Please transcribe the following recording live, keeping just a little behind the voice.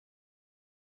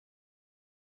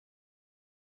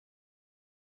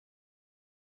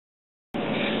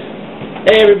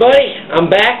Hey everybody,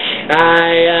 I'm back.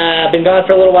 I've been gone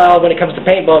for a little while when it comes to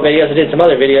paintball videos. I did some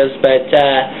other videos, but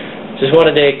just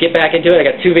wanted to get back into it. I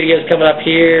got two videos coming up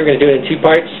here. We're going to do it in two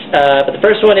parts. But the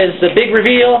first one is the big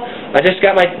reveal. I just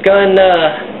got my gun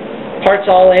parts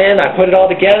all in. I put it all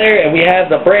together, and we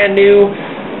have the brand new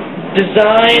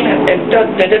design. And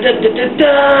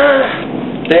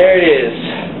there it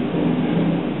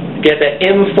is. Get the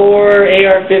M4,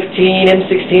 AR-15,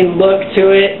 M16 look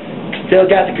to it. Still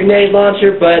got the grenade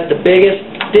launcher, but the biggest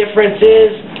difference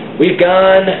is we've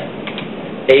gone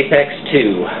Apex2.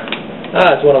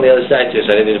 It's one on the other side too,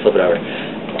 so I didn't need to flip it over.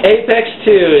 Apex2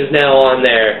 is now on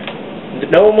there.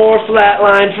 No more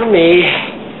flatline for me.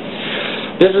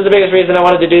 This is the biggest reason I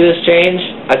wanted to do this change.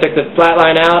 I took the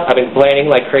flatline out. I've been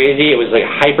playing like crazy. It was like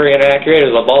hyper inaccurate.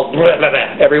 It was a ball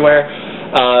everywhere.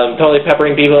 Totally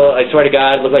peppering people. I swear to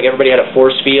God, it looked like everybody had a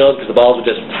force field because the balls would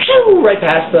just right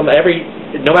past them.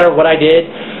 No matter what I did,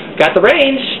 got the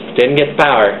range, didn't get the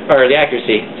power or the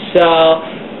accuracy. So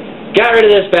got rid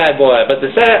of this bad boy. But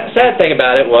the sad thing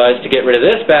about it was to get rid of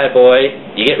this bad boy,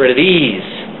 you get rid of these.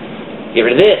 You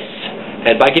get rid of this,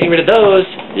 and by getting rid of those,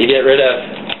 you get rid of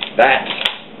that.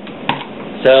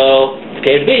 So it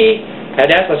came to me. I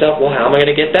had to ask myself, well, how am I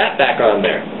going to get that back on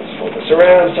there? Flip this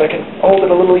around so I can hold it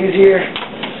a little easier.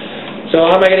 So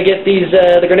how am I going to get these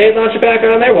the grenade launcher back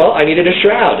on there? Well, I needed a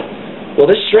shroud. Well,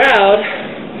 this shroud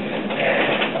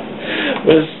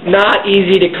was not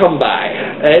easy to come by.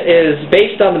 It is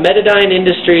based on the Metadyne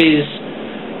Industries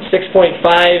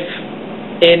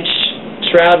 6.5-inch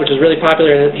shroud, which is really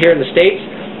popular here in the States,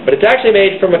 but it's actually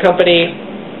made from a company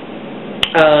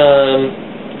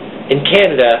in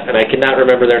Canada, and I cannot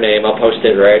remember their name. I'll post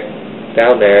it right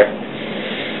down there.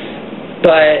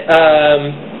 But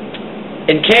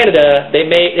in Canada, they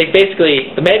basically,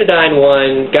 the Metadyne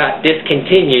one got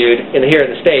discontinued here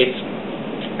in the States,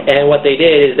 and what they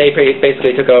did is they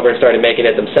basically took over and started making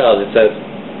it themselves. It's a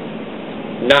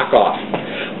knockoff.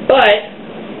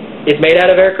 But it's made out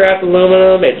of aircraft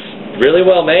aluminum. It's really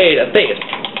well made. I think it's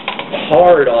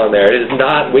hard on there. It is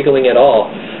not wiggling at all.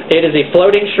 It is a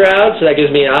floating shroud, so that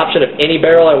gives me an option of any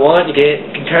barrel I want. You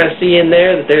can kind of see in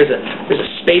there that there's a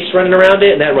space running around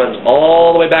it, and that runs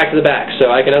all the way back to the back. So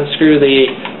I can unscrew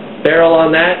the barrel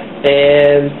on that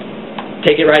and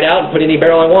take it right out and put any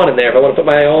barrel I want in there. If I want to put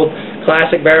my old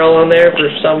classic barrel on there for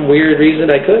some weird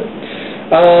reason, I could.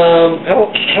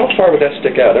 How far would that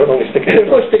stick out? It would only stick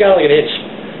out like an inch,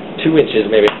 2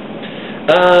 inches maybe.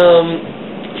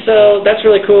 So that's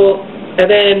really cool. And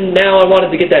then now I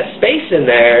wanted to get that space in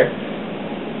there,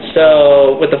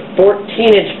 so with the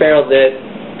 14-inch barrel that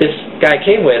this guy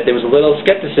came with, there was a little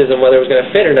skepticism whether it was going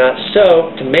to fit or not.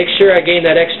 So to make sure I gained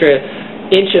that extra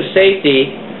inch of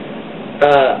safety,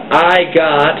 I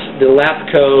got the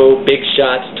Lapco Big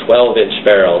Shot 12-inch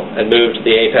barrel and moved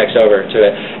the Apex over to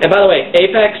it. And by the way,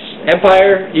 Apex,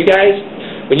 Empire, you guys,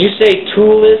 when you say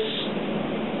toolless,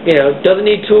 doesn't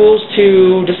need tools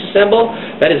to disassemble,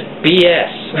 that is BS.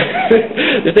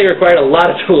 This thing required a lot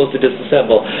of tools to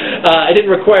disassemble. It didn't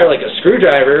require like a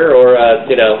screwdriver or a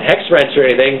hex wrench or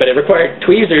anything, but it required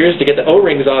tweezers to get the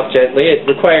O-rings off gently. It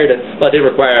did require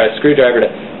a screwdriver to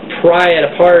pry it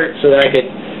apart so that I could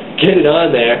get it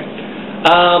on there.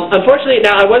 Unfortunately,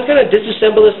 now I was going to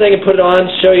disassemble this thing and put it on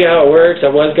to show you how it works. I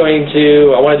wanted to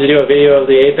do a video of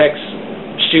the Apex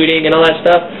shooting and all that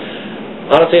stuff.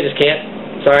 Honestly, I just can't.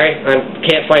 Sorry, I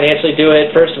can't financially do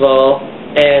it, first of all.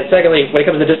 And secondly, when it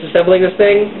comes to disassembling this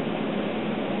thing,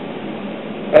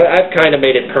 I've kind of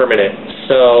made it permanent.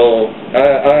 So,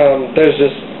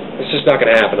 it's just not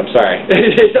going to happen. I'm sorry.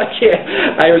 I can't.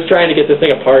 I was trying to get this thing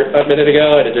apart a minute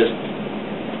ago, and it's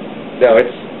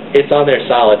on there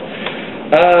solid.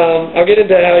 I'll get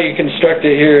into how you construct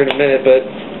it here in a minute, but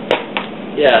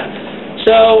yeah.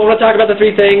 So, I want to talk about the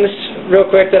three things real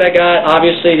quick that I got.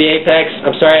 Obviously the Apex.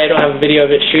 I'm sorry I don't have a video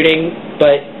of it shooting,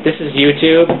 but this is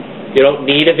YouTube. You don't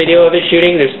need a video of it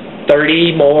shooting. There's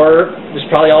 30 more. There's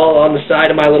probably all on the side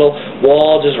of my little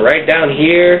wall, just right down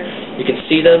here. You can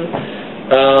see them.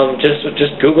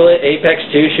 Just Google it,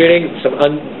 Apex2 shooting. Some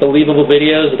unbelievable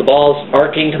videos of the balls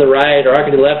arcing to the right or arcing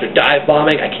to the left or dive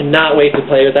bombing. I cannot wait to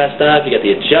play with that stuff. You get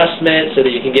the adjustment so that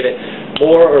you can give it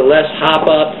more or less hop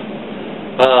up.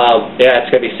 Yeah, it's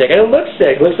going to be sick. And it looks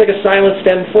sick. It looks like a silent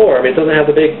stem 4. I mean, it doesn't have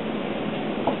the big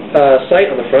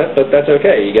sight on the front, but that's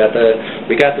okay. We got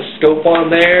the scope on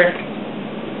there.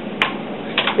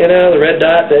 The red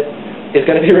dot that is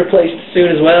going to be replaced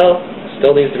soon as well.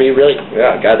 Still needs to be really,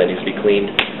 oh God, that needs to be cleaned.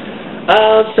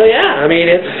 So yeah, I mean,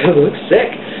 it looks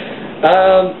sick.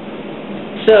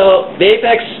 So the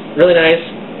Apex, really nice.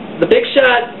 The Big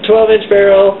Shot 12-inch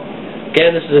barrel,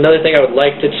 Again, this is another thing I would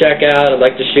like to check out. I'd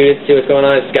like to shoot it, see what's going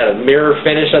on. It's got a mirror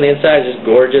finish on the inside. It's just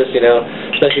gorgeous, you know.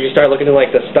 Especially if you start looking at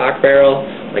like the stock barrel.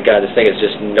 My God, this thing is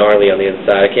just gnarly on the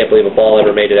inside. I can't believe a ball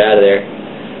ever made it out of there.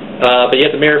 But you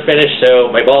have the mirror finish, so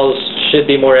my balls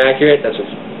should be more accurate. That's what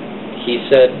he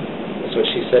said. That's what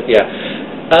she said. Yeah.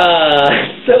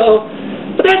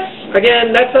 But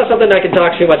that's not something I can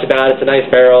talk too much about. It's a nice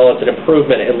barrel. It's an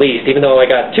improvement at least, even though I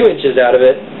got 2 inches out of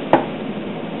it.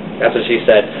 That's what she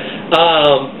said.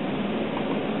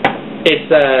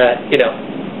 It's, you know,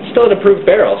 still an improved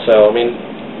barrel, so, I mean,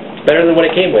 better than what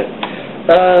it came with.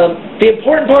 The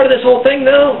important part of this whole thing,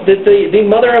 though, the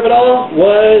mother of it all,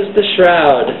 was the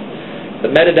Shroud. The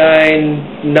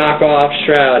Metadyne knockoff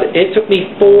Shroud. It took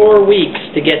me 4 weeks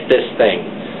to get this thing.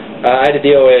 I had to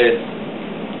deal with...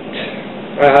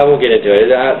 I won't get into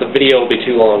it. The video will be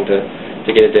too long to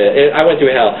get into it. I went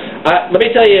through hell. Let me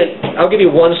tell you, I'll give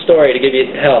you one story to give you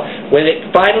hell. When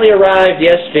it finally arrived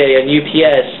yesterday on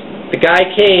UPS, the guy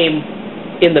came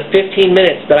in the 15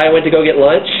 minutes that I went to go get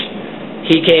lunch.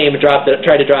 He came and tried to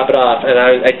drop it off, and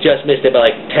I just missed it by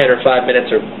like 10 or 5 minutes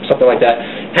or something like that.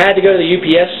 Had to go to the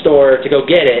UPS store to go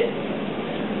get it.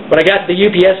 When I got to the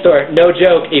UPS store, no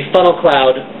joke, a funnel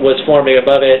cloud was forming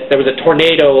above it. There was a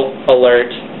tornado alert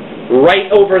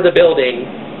right over the building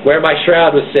where my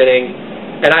Shroud was sitting,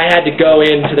 and I had to go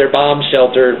into their bomb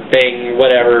shelter thing,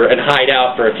 whatever, and hide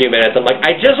out for a few minutes. I'm like,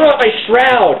 I just want my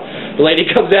Shroud! The lady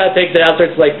comes out, takes it out,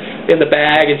 starts like in the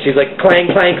bag, and she's like, clang,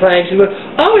 clang, clang. She's like,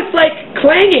 oh, it's like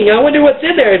clanging. I wonder what's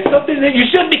in there. It's something that you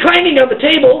shouldn't be clanging on the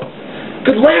table.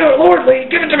 Good Lord,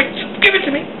 lady, give it to me. Just give it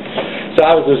to me. So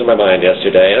I was losing my mind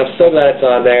yesterday, and I'm so glad it's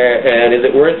on there. And is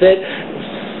it worth it?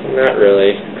 Not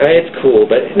really. I mean, it's cool,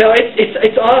 but no,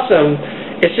 it's awesome.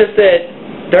 It's just that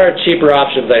there are cheaper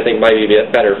options I think might be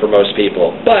better for most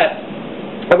people. But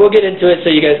I will get into it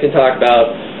so you guys can talk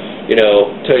about, you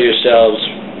know, tell yourselves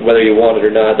whether you want it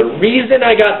or not. The reason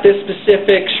I got this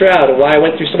specific Shroud and why I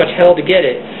went through so much hell to get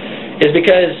it is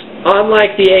because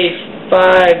unlike the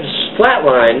A5's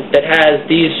flatline that has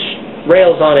these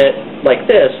rails on it like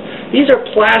this, these are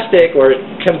plastic or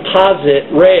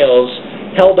composite rails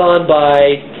held on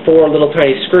by 4 little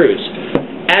tiny screws.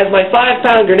 As my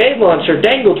 5-pound grenade launcher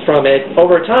dangled from it,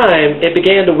 over time, it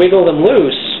began to wiggle them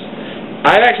loose.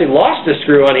 I've actually lost a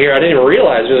screw on here. I didn't even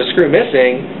realize there was a screw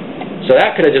missing, so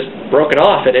that could have just broken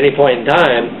off at any point in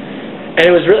time. And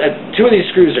it was really 2 of these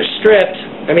screws are stripped.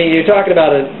 I mean, you're talking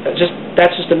about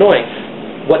that's just annoying.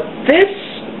 What this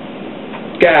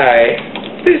guy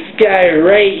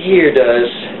right here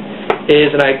does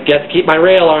is, and I get to keep my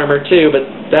rail armor too, but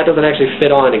that doesn't actually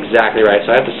fit on exactly right,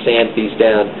 so I have to sand these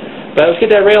down. But let's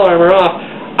get that rail armor off.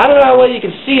 I don't know how well you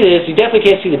can see this. You definitely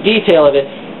can't see the detail of it.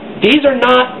 These are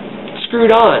not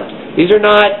screwed on. These are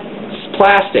not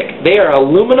plastic. They are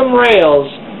aluminum rails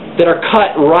that are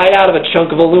cut right out of a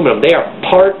chunk of aluminum. They are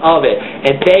part of it,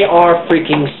 and they are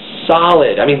freaking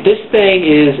solid. I mean, this thing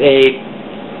is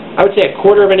I would say a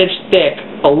 1/4 of an inch thick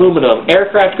aluminum,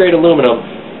 aircraft-grade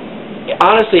aluminum.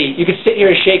 Honestly, you can sit here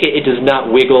and shake it. It does not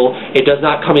wiggle. It does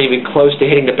not come even close to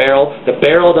hitting the barrel. The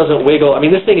barrel doesn't wiggle. I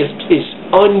mean, this thing is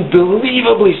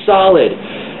unbelievably solid.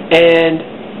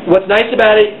 And what's nice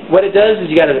about it, what it does is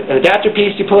you got an adapter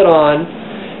piece you put on,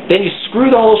 then you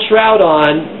screw the whole Shroud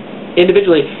on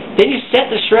individually. Then you set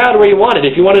the Shroud where you want it.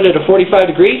 If you wanted it at 45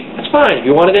 degrees, that's fine. If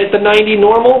you wanted it at the 90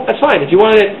 normal, that's fine. If you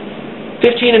wanted it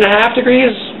 15.5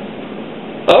 degrees,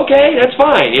 okay, that's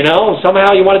fine, you know.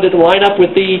 Somehow you wanted it to line up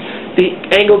with the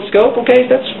angled scope, okay,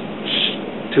 that's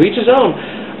to each his own.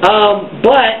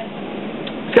 But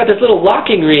it's got this little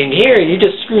locking ring here, and you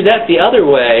just screw that the other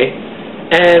way,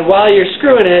 and while you're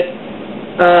screwing it,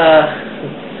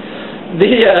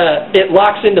 it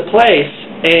locks into place,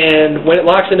 and when it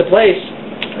locks into place,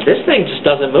 this thing just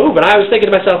doesn't move. And I was thinking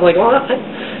to myself, like, well,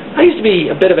 I used to be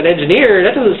a bit of an engineer.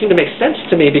 That doesn't seem to make sense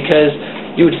to me, because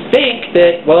you would think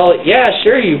that, well, yeah,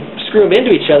 sure, you screw them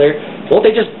into each other. Won't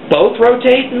they just both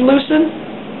rotate and loosen?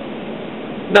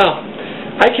 No.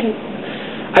 I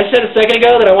said a second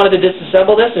ago that I wanted to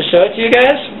disassemble this and show it to you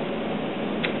guys.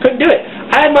 Couldn't do it.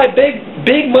 I had my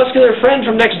big muscular friend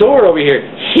from next door over here.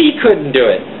 He couldn't do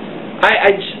it.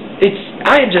 I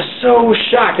am just so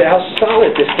shocked at how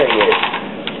solid this thing is.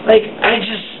 Like,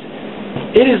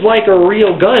 it is like a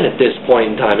real gun at this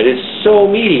point in time. It is so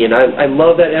meaty, and I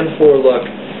love that M4 look.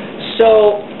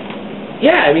 So,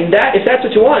 yeah, I mean, if that's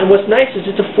what you want. And what's nice is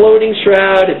it's a floating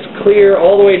Shroud. It's clear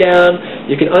all the way down.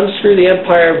 You can unscrew the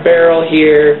Empire barrel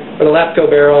here, or the Lapco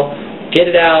barrel, get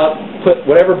it out, put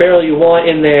whatever barrel you want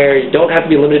in there. You don't have to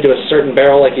be limited to a certain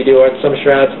barrel like you do on some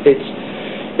Shrouds.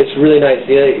 It's really nice.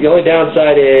 The only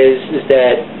downside is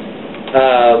that,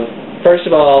 first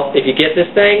of all, if you get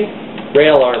this thing,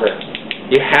 rail armor.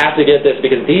 You have to get this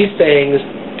because these things,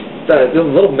 the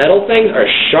little metal things, are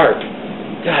sharp.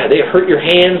 God, they hurt your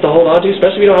hands to hold on to,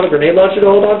 especially if you don't have a grenade launcher to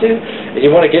hold on to. And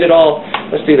you want to get it all,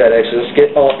 let's do that actually, let's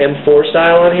get all M4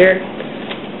 style on here.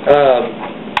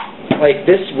 Like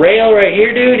this rail right here,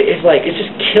 dude, is like, it's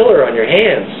just killer on your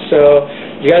hands. So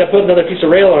you got to put another piece of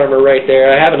rail armor right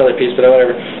there. I have another piece, but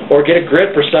whatever. Or get a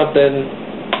grip or something,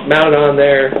 mount it on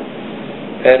there,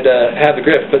 and have the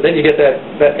grip. But then you get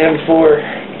that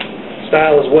M4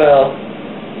 style as well.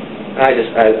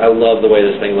 I love the way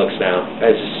this thing looks now.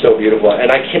 It's just so beautiful,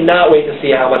 and I cannot wait to see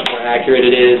how much more accurate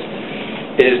it is.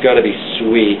 It is going to be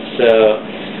sweet. So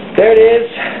there it is.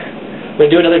 I'm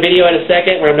going to do another video in a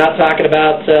second where I'm not talking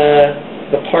about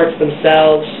the parts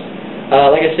themselves.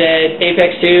 Like I said,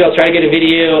 Apex2, I'll try to get a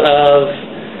video of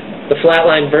the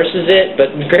flatline versus it,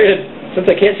 but granted, since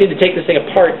I can't seem to take this thing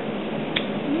apart,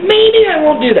 maybe I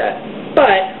won't do that. But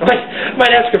I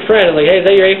might ask a friend, like, hey, is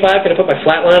that your A5? Can I put my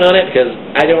flatline on it? Because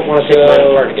I don't want to take mine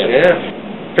apart again.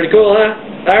 Yeah. Pretty cool, huh?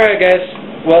 Alright, guys.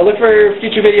 Well, look for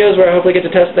future videos where I hopefully get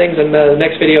to test things, and the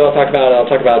next video I'll talk about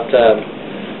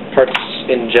parts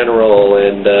in general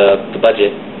and the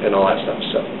budget and all that stuff.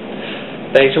 So,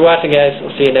 thanks for watching, guys.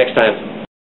 We'll see you next time.